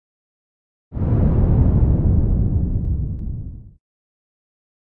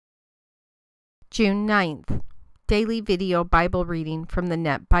June 9th, Daily Video Bible Reading from the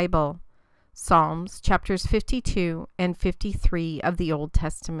Net Bible, Psalms chapters 52 and 53 of the Old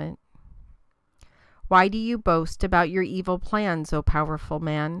Testament. Why do you boast about your evil plans, O powerful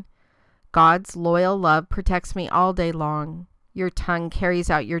man? God's loyal love protects me all day long. Your tongue carries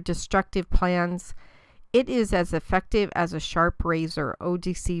out your destructive plans. It is as effective as a sharp razor, O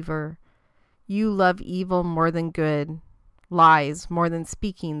deceiver. You love evil more than good, lies more than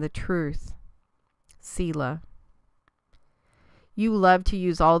speaking the truth. Selah. You love to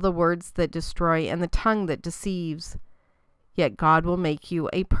use all the words that destroy and the tongue that deceives. Yet God will make you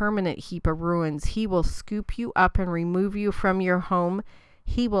a permanent heap of ruins. He will scoop you up and remove you from your home.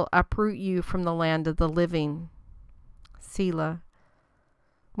 He will uproot you from the land of the living. Selah.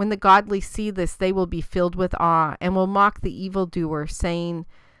 When the godly see this, they will be filled with awe and will mock the evildoer, saying,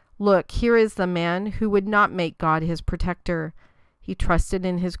 "Look, here is the man who would not make God his protector. He trusted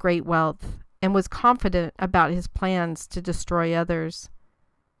in his great wealth and was confident about his plans to destroy others.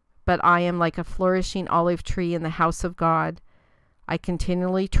 But I am like a flourishing olive tree in the house of God. I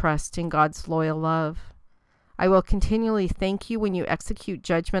continually trust in God's loyal love. I will continually thank you when you execute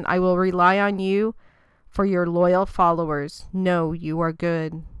judgment. I will rely on you, for your loyal followers know you are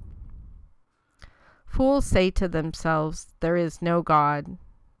good." Fools say to themselves, "There is no God."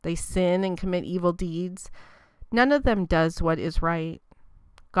 They sin and commit evil deeds. None of them does what is right.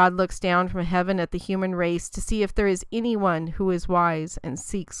 God looks down from heaven at the human race to see if there is anyone who is wise and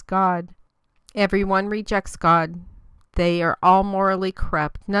seeks God. Everyone rejects God. They are all morally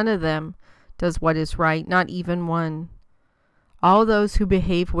corrupt. None of them does what is right, not even one. All those who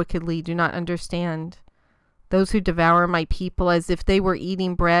behave wickedly do not understand. Those who devour my people as if they were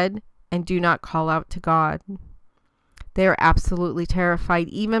eating bread and do not call out to God. They are absolutely terrified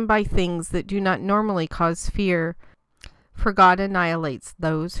even by things that do not normally cause fear. For God annihilates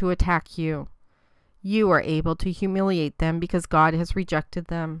those who attack you. You are able to humiliate them because God has rejected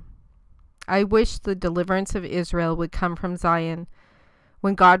them. I wish the deliverance of Israel would come from Zion.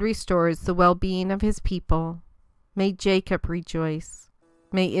 When God restores the well-being of his people, may Jacob rejoice.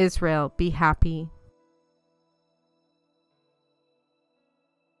 May Israel be happy.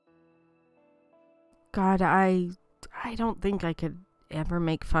 God, I don't think I could ever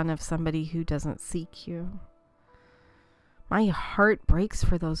make fun of somebody who doesn't seek you. My heart breaks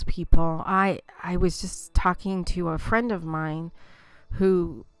for those people. I was just talking to a friend of mine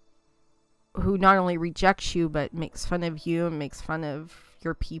who not only rejects you, but makes fun of you and makes fun of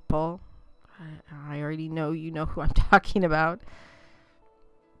your people. I already know you know who I'm talking about.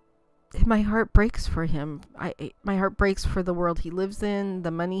 And my heart breaks for him. My heart breaks for the world he lives in,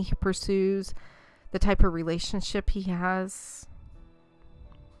 the money he pursues, the type of relationship he has.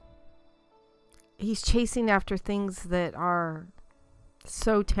 He's chasing after things that are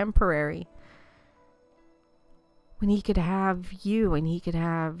so temporary when he could have you and he could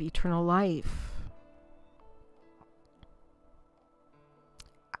have eternal life.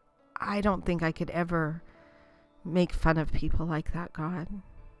 I don't think I could ever make fun of people like that, God.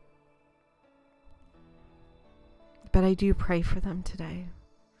 But I do pray for them today.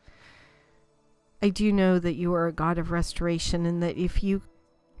 I do know that you are a God of restoration, and that if you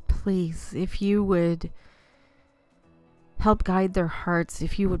would help guide their hearts,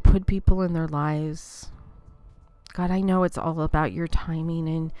 if you would put people in their lives. God, I know it's all about your timing,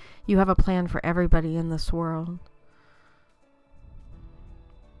 and you have a plan for everybody in this world.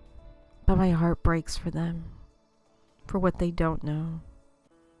 But my heart breaks for them, for what they don't know,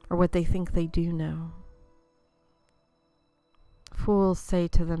 or what they think they do know. Fools say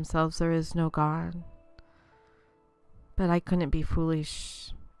to themselves, "There is no God." But I couldn't be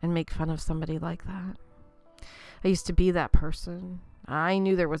foolish and make fun of somebody like that. I used to be that person. I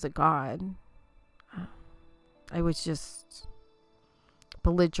knew there was a God. I was just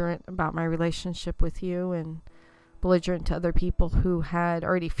belligerent about my relationship with you, and belligerent to other people who had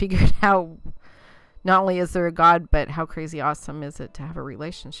already figured out not only is there a God, but how crazy awesome is it to have a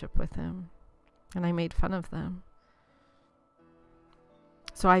relationship with him. And I made fun of them.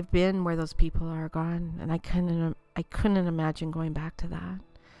 So I've been where those people are gone, and I couldn't imagine going back to that.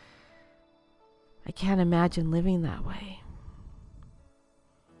 I can't imagine living that way.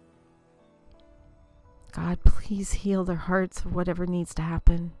 God, please heal their hearts of whatever needs to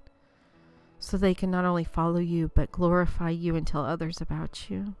happen, so they can not only follow you, but glorify you and tell others about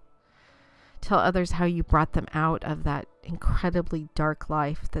you. Tell others how you brought them out of that incredibly dark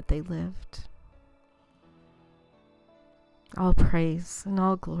life that they lived. All praise and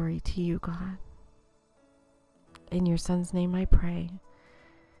all glory to you, God. In your Son's name I pray.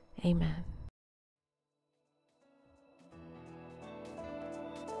 Amen.